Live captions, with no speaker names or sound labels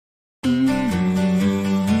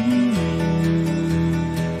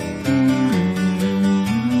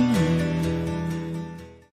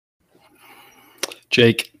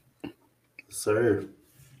Jake, Sir,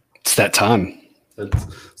 it's that time.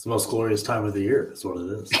 it's the most glorious time of the year. That's what it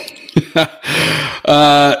is.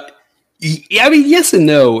 Yeah, I mean, yes and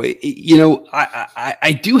no.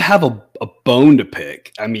 I do have a bone to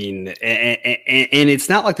pick. I mean, and it's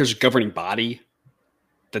not like there's a governing body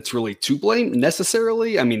that's really to blame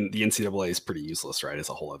necessarily. I mean, the NCAA is pretty useless, right? It's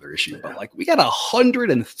a whole other issue. Yeah. But like, we got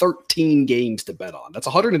 113 games to bet on. That's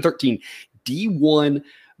 113 D1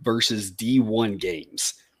 versus D1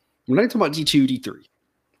 games. We're not talking about D2, D3.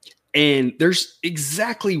 And there's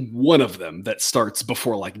exactly one of them that starts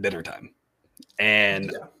before like dinner time.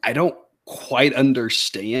 And I don't quite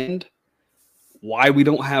understand why we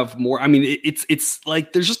don't have more. I mean, it's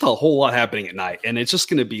like there's just a whole lot happening at night, and it's just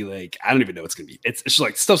going to be like, I don't even know what's going to be. It's just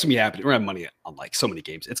like stuff's going to be happening. We're having money on like so many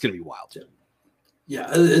games. It's going to be wild. Yeah,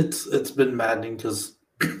 it's been maddening because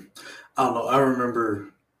I don't know.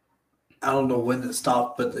 I don't know when it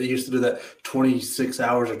stopped, but they used to do that 26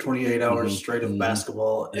 hours or 28 hours straight of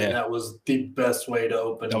basketball, and that was the best way to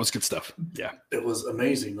open. That was good stuff. Yeah. It was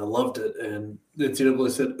amazing. I loved it. And the NCAA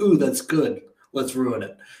said, ooh, that's good. Let's ruin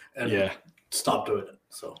it. And stop doing it.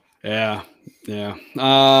 So Yeah.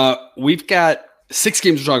 We've got 6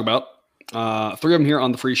 games to talk about. 3 of them here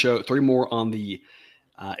on the free show, 3 more on the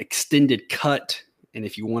extended cut. And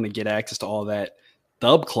if you want to get access to all that,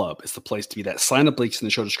 Dub Club is the place to be. That sign-up links in the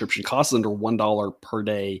show description. Costs under $1 per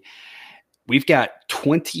day. We've got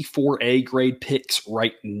 24 A grade picks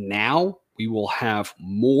right now. We will have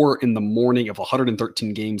more in the morning of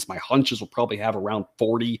 113 games. My hunches will probably have around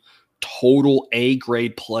 40 total A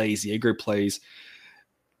grade plays. The A grade plays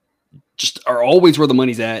just are always where the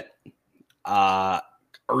money's at.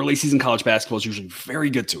 Early season college basketball is usually very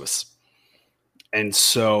good to us. And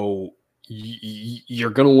so you're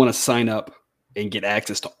going to want to sign up and get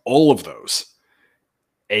access to all of those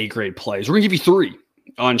A-grade plays. We're going to give you 3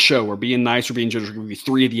 on show. We're being nice. We're being generous. We're going to give you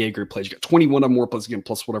 3 of the A-grade plays. You got 21 or more plus again,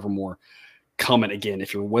 plus whatever more coming again.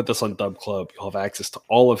 If you're with us on Dub Club, you'll have access to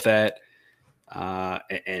all of that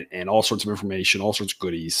and all sorts of information, all sorts of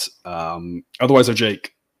goodies. Otherwise,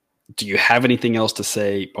 Jake, do you have anything else to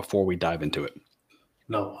say before we dive into it?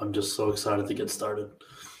 No, I'm just so excited to get started.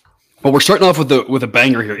 Well, we're starting off with a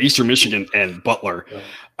banger here, Eastern Michigan and Butler.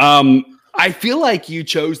 Yeah. I feel like you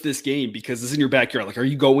chose this game because it's in your backyard. Like, are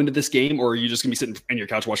you going to this game, or are you just gonna be sitting in your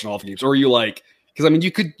couch watching all the games? Or are you like, because I mean,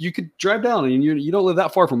 you could drive down and you don't live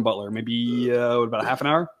that far from Butler. Maybe about a half an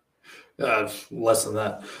hour. Less than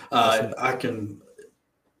that. I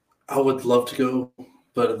would love to go,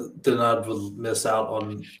 but then I would miss out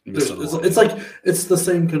on. It's like it's the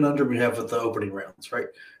same conundrum we have with the opening rounds, right?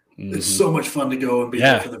 Mm-hmm. It's so much fun to go and be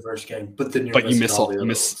there for the first game, but then you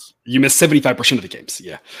miss 75% of the games.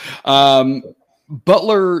 Yeah.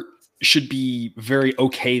 Butler should be very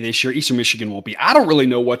okay this year. Eastern Michigan won't be. I don't really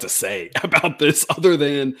know what to say about this other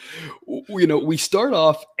than, we start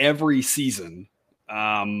off every season.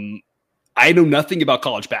 I know nothing about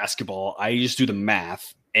college basketball. I just do the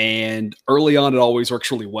math, and early on it always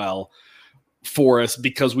works really well for us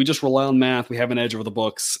because we just rely on math. We have an edge over the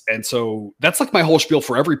books. And so that's like my whole spiel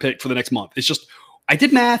for every pick for the next month. It's just, I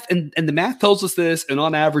did math and the math tells us this, and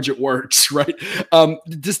on average it works, right?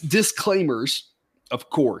 Disclaimers,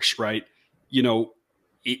 of course, right?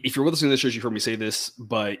 If you're with us in this show, you've heard me say this,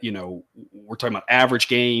 but we're talking about average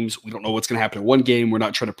games. We don't know what's going to happen in one game. We're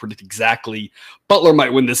not trying to predict exactly. Butler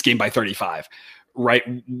might win this game by 35, right?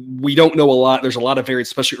 We don't know a lot. There's a lot of variance,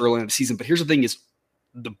 especially early in the season. But here's the thing is,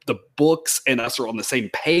 the books and us are on the same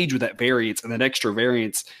page with that variance, and that extra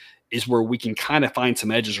variance is where we can kind of find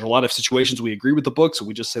some edges. There are a lot of situations we agree with the books, so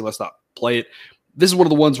we just say, let's not play it. This is one of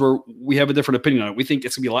the ones where we have a different opinion on it. We think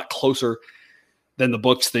it's going to be a lot closer than the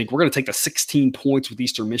books think. We're going to take the 16 points with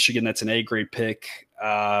Eastern Michigan. That's an A-grade pick.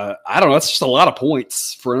 I don't know. That's just a lot of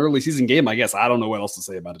points for an early season game, I guess. I don't know what else to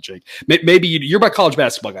say about it, Jake. Maybe you're my college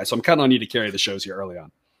basketball guy, so I'm counting on you to carry the shows here early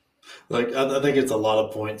on. Like, I think it's a lot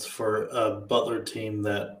of points for a Butler team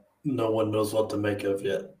that no one knows what to make of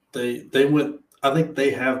yet. They went. I think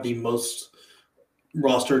they have the most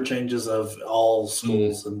roster changes of all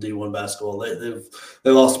schools in D1 basketball.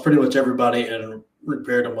 They lost pretty much everybody and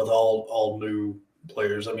repaired them with all new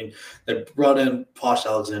players. I mean, they brought in Posh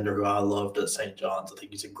Alexander, who I loved at St. John's. I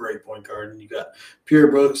think he's a great point guard. And you got Pierre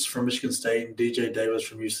Brooks from Michigan State and DJ Davis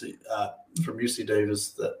from UC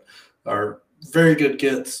Davis that are very good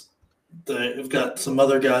gets. They've got some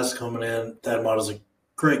other guys coming in. Thad Matta's a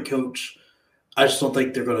great coach. I just don't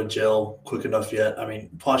think they're going to gel quick enough yet. I mean,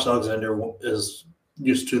 Posh Alexander is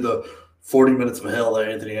used to the 40 minutes of hell that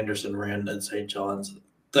Anthony Anderson ran at St. John's.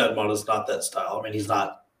 Thad Matta's not that style. I mean, he's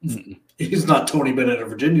not Tony Bennett of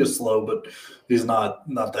Virginia slow, but he's not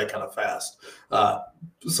that kind of fast.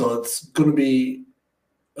 So it's going to be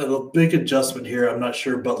a big adjustment here. I'm not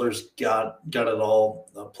sure Butler's got it all,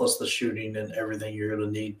 plus the shooting and everything you're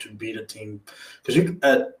going to need to beat a team. Because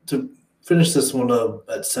to finish this one up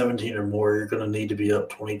at 17 or more, you're going to need to be up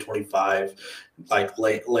 20, 25, like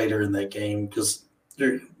later in that game, because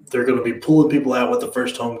they're going to be pulling people out with the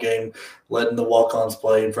first home game, letting the walk-ons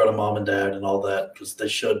play in front of mom and dad and all that, because they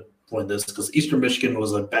should win this. Because Eastern Michigan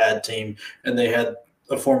was a bad team, and they had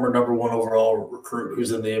a former number 1 overall recruit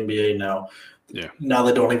who's in the NBA now. Yeah. Now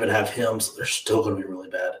they don't even have him, so they're still going to be really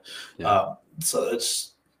bad. Yeah.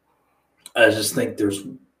 I just think there's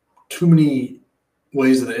too many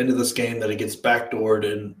ways at the end of this game that it gets backdoored,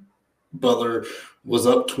 and Butler was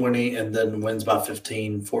up 20 and then wins by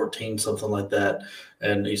 15, 14, something like that.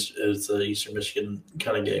 And it's an Eastern Michigan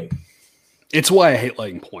kind of game. It's why I hate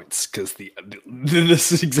laying points, because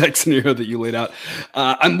this is the exact scenario that you laid out.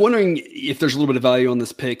 I'm wondering if there's a little bit of value on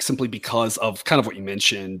this pick simply because of kind of what you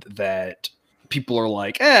mentioned, that people are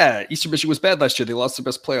like, Eastern Michigan was bad last year. They lost their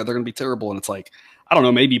best player. They're going to be terrible. And it's like, I don't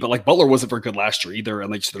know, maybe, but like Butler wasn't very good last year either.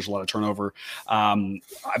 And like there's a lot of turnover.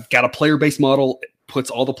 I've got a player-based model. It puts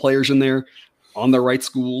all the players in there on their right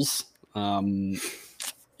schools. And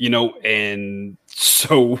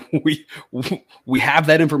so we have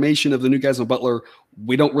that information of the new guys with Butler.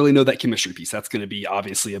 We don't really know that chemistry piece. That's going to be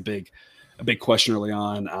obviously a big question early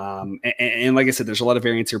on. And like I said, there's a lot of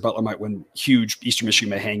variance here. Butler might win huge. Eastern Michigan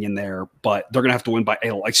may hang in there, but they're going to have to win by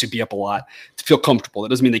actually be up a lot to feel comfortable. That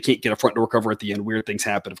doesn't mean they can't get a front door cover at the end. Weird things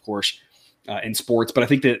happen, of course, in sports. But I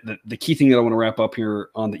think that the key thing that I want to wrap up here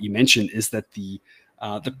on that you mentioned is that the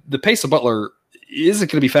pace of Butler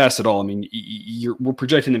isn't going to be fast at all. I mean, we're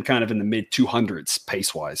projecting them kind of in the mid 200s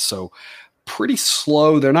pace wise. So pretty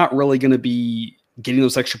slow. They're not really going to be getting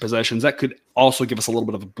those extra possessions. That could also give us a little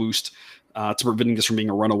bit of a boost to preventing this from being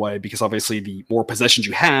a runaway, because obviously the more possessions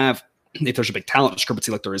you have, if there's a big talent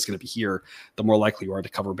discrepancy like there is going to be here, the more likely you are to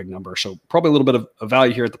cover a big number. So probably a little bit of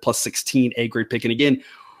value here at the plus 16 A grade pick. And again,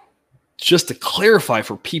 just to clarify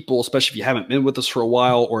for people, especially if you haven't been with us for a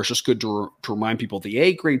while, or it's just good to remind people, the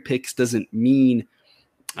A grade picks doesn't mean,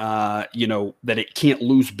 that it can't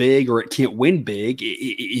lose big or it can't win big.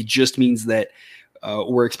 It just means that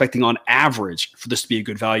we're expecting on average for this to be a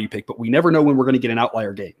good value pick, but we never know when we're going to get an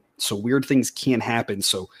outlier game. So weird things can happen.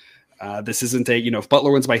 So this isn't if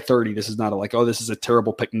Butler wins by 30, this is not this is a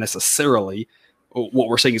terrible pick necessarily. What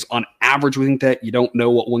we're saying is on average, we think that you don't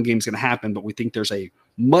know what one game is going to happen, but we think there's a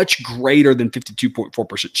much greater than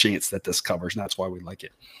 52.4% chance that this covers. And that's why we like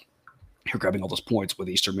it. You're grabbing all those points with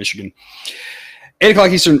Eastern Michigan. 8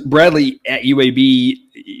 o'clock Eastern, Bradley at UAB.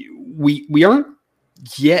 We aren't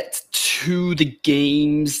yet to the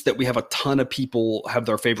games that we have a ton of people have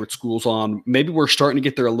their favorite schools on. Maybe we're starting to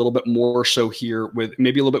get there a little bit more so here, with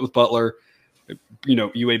maybe a little bit with Butler,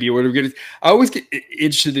 UAB or whatever. I always get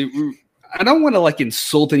interested. I don't want to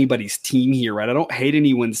insult anybody's team here, right? I don't hate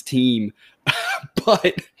anyone's team,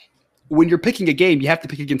 but when you're picking a game, you have to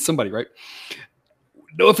pick against somebody, right?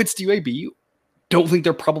 No offense to UAB. Don't think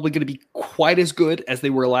they're probably going to be quite as good as they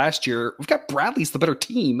were last year. We've got Bradley's the better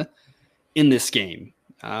team in this game.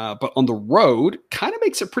 But on the road, kind of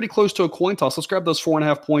makes it pretty close to a coin toss. Let's grab those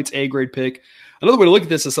 4.5 points, A grade pick. Another way to look at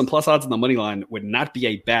this is some plus odds on the money line would not be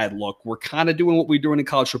a bad look. We're kind of doing what we're doing in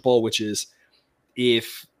college football, which is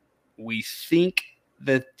if we think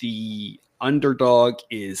that the underdog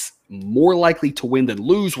is more likely to win than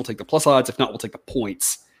lose, we'll take the plus odds. If not, we'll take the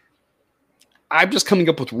points. I'm just coming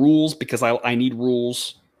up with rules because I need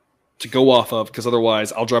rules to go off of, because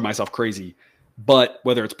otherwise I'll drive myself crazy. But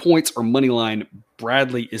whether it's points or money line,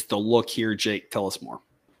 Bradley is the look here. Jake, tell us more.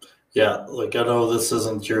 Yeah, I know this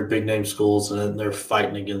isn't your big name schools, and they're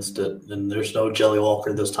fighting against it. And there's no Jelly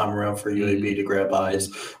Walker this time around for UAB to grab eyes.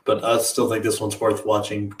 But I still think this one's worth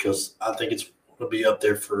watching, because I think it's going to be up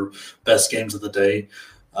there for best games of the day.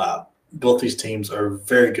 Both these teams are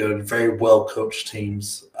very good, very well coached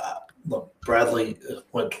teams. Look, Bradley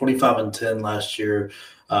went 25-10 last year.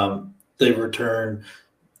 They return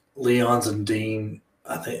Leons and Dean.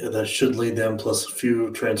 I think that should lead them, plus a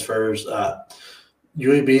few transfers.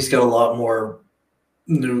 UAB's got a lot more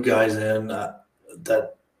new guys in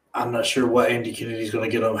that I'm not sure what Andy Kennedy's going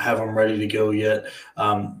to get them, have them ready to go yet.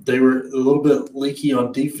 They were a little bit leaky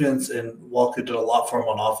on defense, and Walker did a lot for him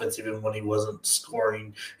on offense, even when he wasn't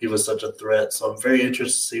scoring. He was such a threat. So I'm very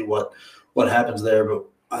interested to see what happens there. But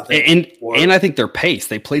I think I think their pace.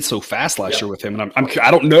 They played so fast last year with him, and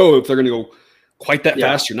I don't know if they're going to go quite that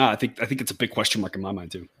fast or not. I think it's a big question mark in my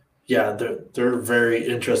mind too. Yeah, they're a very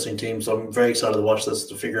interesting team. So I'm very excited to watch this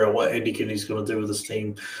to figure out what Andy Kennedy's going to do with this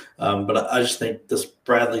team. But I just think this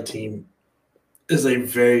Bradley team is a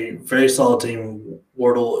very, very solid team.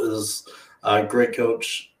 Wardle is a great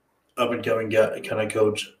coach. up and coming kind of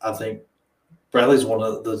coach. I think Bradley's one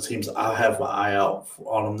of the teams I have my eye out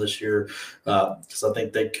on them this year because I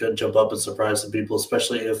think they could jump up and surprise some people,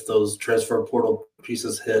 especially if those transfer portal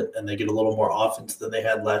pieces hit and they get a little more offense than they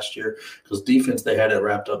had last year. Because defense, they had it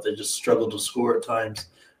wrapped up. They just struggled to score at times.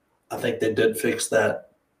 I think they did fix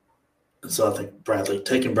that. So I think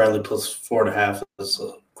taking Bradley plus 4.5 is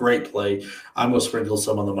a great play. I'm going to sprinkle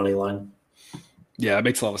some on the money line. Yeah, it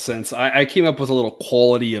makes a lot of sense. I came up with a little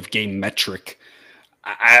quality of game metric.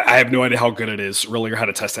 I have no idea how good it is, really, or how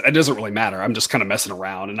to test it. It doesn't really matter. I'm just kind of messing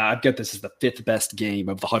around. And I've got this as the 5th best game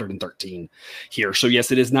of the 113 here. So,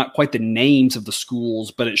 yes, it is not quite the names of the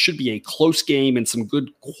schools, but it should be a close game and some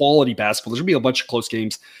good quality basketball. There should be a bunch of close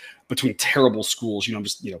games between terrible schools.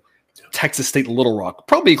 Texas State, Little Rock,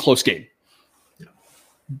 probably a close game.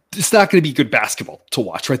 It's not going to be good basketball to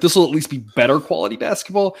watch, right? This will at least be better quality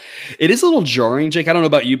basketball. It is a little jarring, Jake. I don't know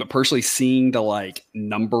about you, but personally seeing the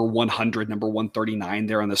number 100, number 139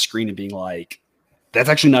 there on the screen and being like, that's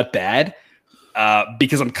actually not bad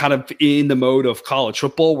because I'm kind of in the mode of college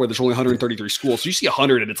football where there's only 133 schools. So you see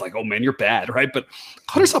 100 and it's like, oh man, you're bad, right? But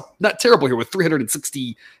 100's not terrible here with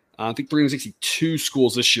 360, I think 362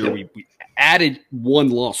 schools this year. We added one,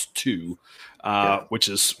 lost two. Which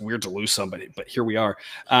is weird to lose somebody, but here we are.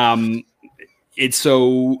 It's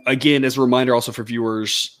so, again, as a reminder also for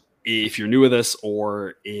viewers, if you're new with us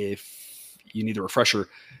or if you need a refresher,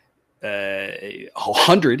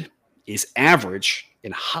 100 is average,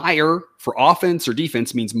 and higher for offense or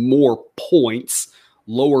defense means more points,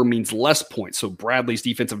 lower means less points. So Bradley's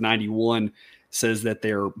defense of 91 says that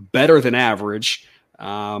they're better than average.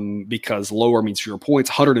 Because lower means fewer points.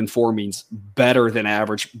 104 means better than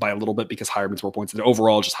average by a little bit because higher means more points. And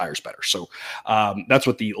overall, just higher is better. So that's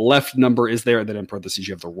what the left number is there. And then in parentheses,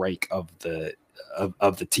 you have the rank of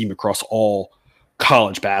the team across all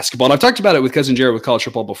college basketball. And I've talked about it with Cousin Jared with college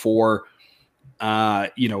football before, kind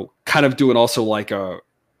of doing also like a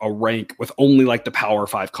rank with only like the Power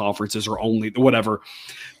 5 conferences or only whatever,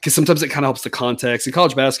 because sometimes it kind of helps the context. In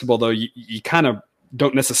college basketball, though, you kind of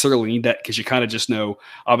don't necessarily need that because you kind of just know,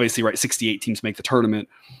 obviously, right, 68 teams make the tournament.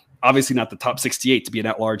 Obviously not the top 68 to be an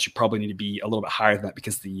at-large. You probably need to be a little bit higher than that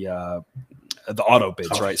because the auto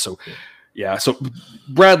bids, right? So, yeah. So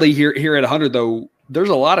Bradley here at 100, though, there's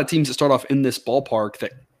a lot of teams that start off in this ballpark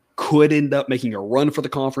that could end up making a run for the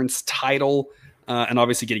conference title and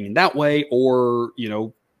obviously getting in that way. Or,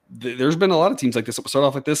 there's been a lot of teams like this that will start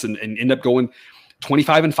off like this and end up going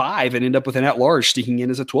 25-5 and end up with an at-large sneaking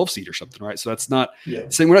in as a 12 seed or something, right? So that's not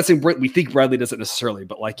saying we're not saying we think Bradley does it necessarily,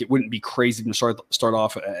 but like it wouldn't be crazy to start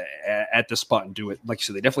off at this spot and do it. Like you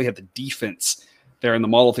said, they definitely have the defense there, and the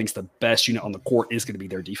model thinks the best unit on the court is going to be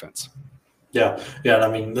their defense. Yeah. And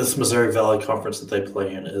I mean, this Missouri Valley Conference that they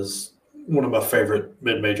play in is one of my favorite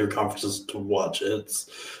mid-major conferences to watch. It's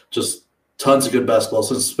just tons of good basketball,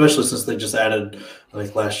 especially since they just added, I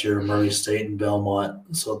think last year, Murray State and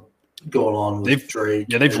Belmont. So going on with Drake.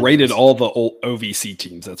 Yeah, they've rated all the old OVC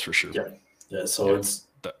teams, that's for sure. Yeah. So it's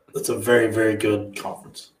a very, very good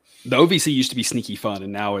conference. The OVC used to be sneaky fun,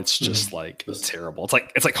 and now it's just it's terrible.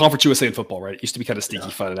 It's like Conference USA in football, right? It used to be kind of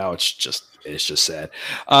sneaky fun, and now it's just sad.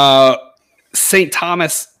 St.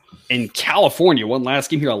 Thomas in California, one last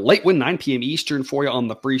game here, a late win, 9 p.m. Eastern for you on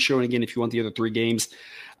the free show. And again, if you want the other 3 games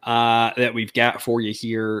that we've got for you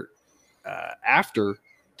here after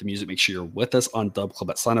the music, make sure you're with us on Dub Club.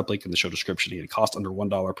 That sign up link in the show description. It costs under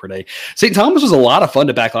 $1 per day. St. Thomas was a lot of fun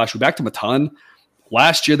to back last year. We backed them a ton.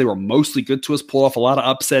 Last year, they were mostly good to us, pulled off a lot of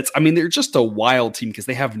upsets. I mean, they're just a wild team because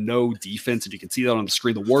they have no defense. And you can see that on the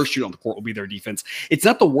screen. The worst unit on the court will be their defense. It's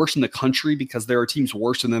not the worst in the country because there are teams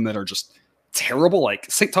worse than them that are just terrible. Like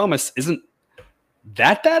St. Thomas isn't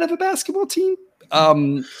that bad of a basketball team. But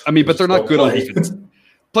they're not good on defense.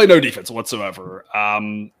 Play no defense whatsoever.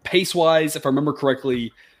 Pace-wise, if I remember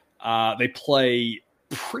correctly, they play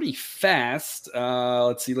pretty fast.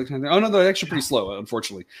 Let's see. Oh no, they're actually pretty slow,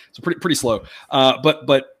 unfortunately. So pretty slow.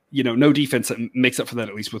 But no defense that makes up for that,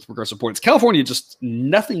 at least with regards to points. California, just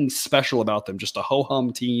nothing special about them. Just a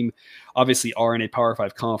ho-hum team. Obviously, are in a Power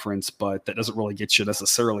 5 conference, but that doesn't really get you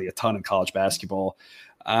necessarily a ton in college basketball.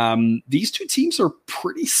 These two teams are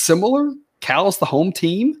pretty similar. Cal's the home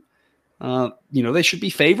team. They should be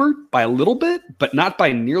favored by a little bit, but not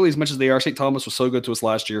by nearly as much as they are. St. Thomas was so good to us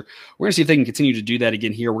last year. We're going to see if they can continue to do that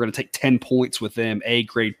again here. We're going to take 10 points with them, A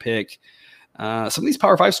grade pick. Some of these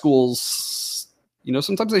Power 5 schools,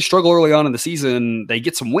 sometimes they struggle early on in the season. They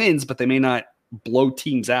get some wins, but they may not blow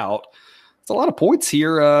teams out. It's a lot of points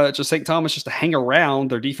here. St. Thomas just to hang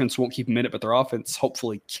around. Their defense won't keep them in it, but their offense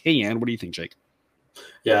hopefully can. What do you think, Jake?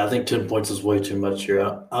 Yeah, I think 10 points is way too much here.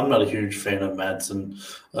 I'm not a huge fan of Madsen.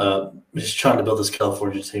 He's trying to build this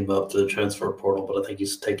California team up to the transfer portal, but I think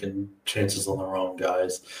he's taking chances on the wrong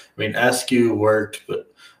guys. I mean, Askew worked,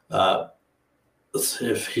 but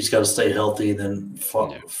if he's got to stay healthy, then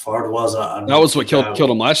Fardwaza. That was what killed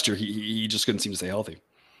him last year. He just couldn't seem to stay healthy.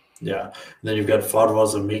 Yeah. And then you've got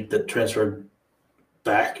Fardwaza Meek that transferred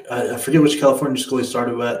back. I forget which California school he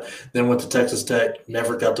started at. Then went to Texas Tech.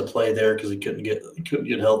 Never got to play there because he couldn't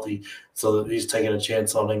get healthy. So he's taking a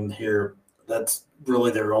chance on him here. That's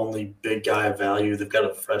really their only big guy of value. They've got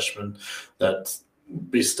a freshman that's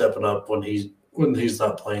be stepping up when he's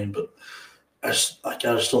not playing. But I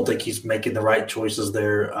just don't think he's making the right choices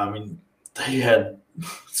there. I mean,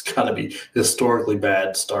 it's got to be historically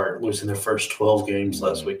bad start, losing their first 12 games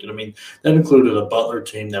last week. And I mean, that included a Butler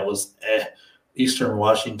team that was Eastern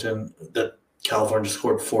Washington, that California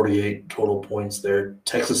scored 48 total points there.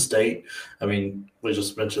 Texas State, I mean, we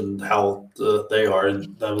just mentioned how they are,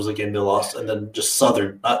 and that was a game they lost. And then just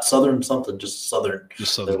Southern, not Southern something, just Southern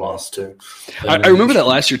they lost to. I remember that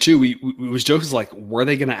last year too. We was joking like, were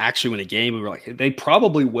they going to actually win a game? We were like, they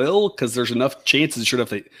probably will because there's enough chances. Sure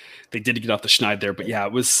enough, they did get off the schneid there. But yeah,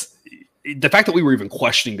 it was the fact that we were even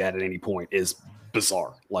questioning that at any point is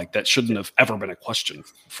bizarre. Like that shouldn't have ever been a question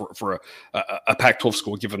for a Pac-12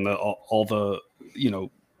 school, given all the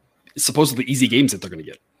supposedly easy games that they're going to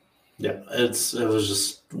get. Yeah, it was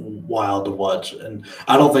just wild to watch, and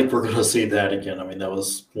I don't think we're going to see that again. I mean, that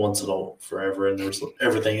was once and forever, and there's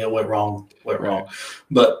everything that went wrong.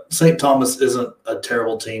 But St. Thomas isn't a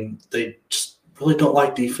terrible team. They just really don't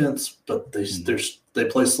like defense, but they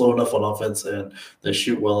play slow enough on offense and they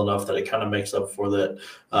shoot well enough that it kind of makes up for that.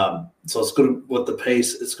 So it's good with the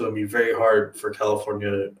pace. It's going to be very hard for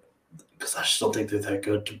California because I just don't think they're that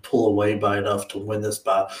good to pull away by enough to win this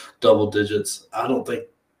by double digits. I don't think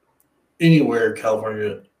anywhere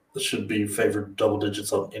California should be favored double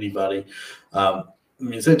digits on anybody. I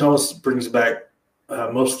mean, St. Thomas brings back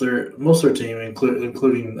most of their team,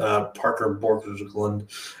 including Parker Borgelund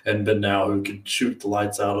and Ben Now, who could shoot the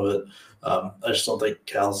lights out of it. I just don't think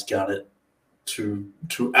Cal's got it to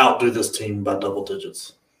outdo this team by double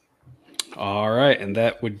digits. All right, and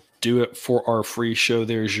that would do it for our free show.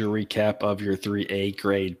 There's your recap of your 3A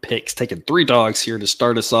grade picks. Taking 3 dogs here to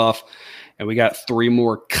start us off, and we got 3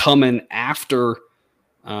 more coming after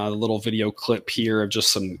the little video clip here of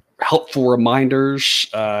just some helpful reminders.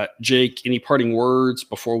 Jake, any parting words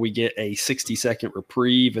before we get a 60-second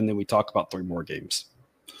reprieve, and then we talk about 3 more games?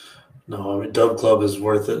 No, I mean, Dub Club is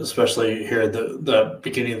worth it, especially here at the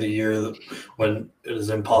beginning of the year when it is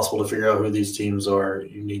impossible to figure out who these teams are.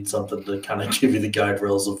 You need something to kind of give you the guide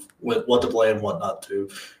rails of what to play and what not to.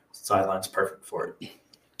 Sideline's perfect for it.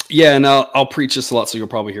 Yeah, and I'll preach this a lot, so you'll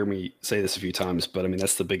probably hear me say this a few times, but I mean,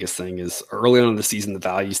 that's the biggest thing is early on in the season, the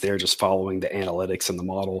value's there, just following the analytics and the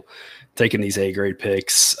model, taking these A-grade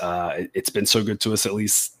picks. It's been so good to us, at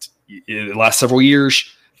least in the last several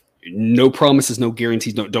years. No promises, no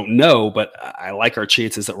guarantees, don't know, but I like our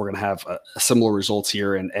chances that we're going to have a similar results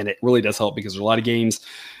here, and it really does help because there's a lot of games.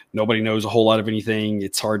 Nobody knows a whole lot of anything.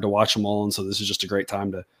 It's hard to watch them all, and so this is just a great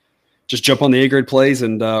time to just jump on the A-grade plays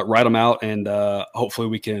and write them out, and hopefully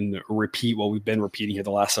we can repeat what we've been repeating here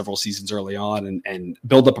the last several seasons early on and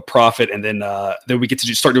build up a profit, and then we get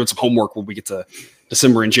to start doing some homework when we get to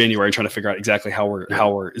December and January, trying to figure out exactly how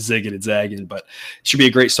we're zigging and zagging. But it should be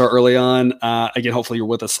a great start early on. Again, hopefully you're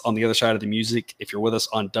with us on the other side of the music. If you're with us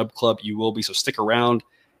on Dub Club, you will be, so stick around.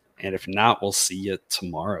 And if not, we'll see you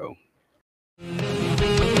tomorrow.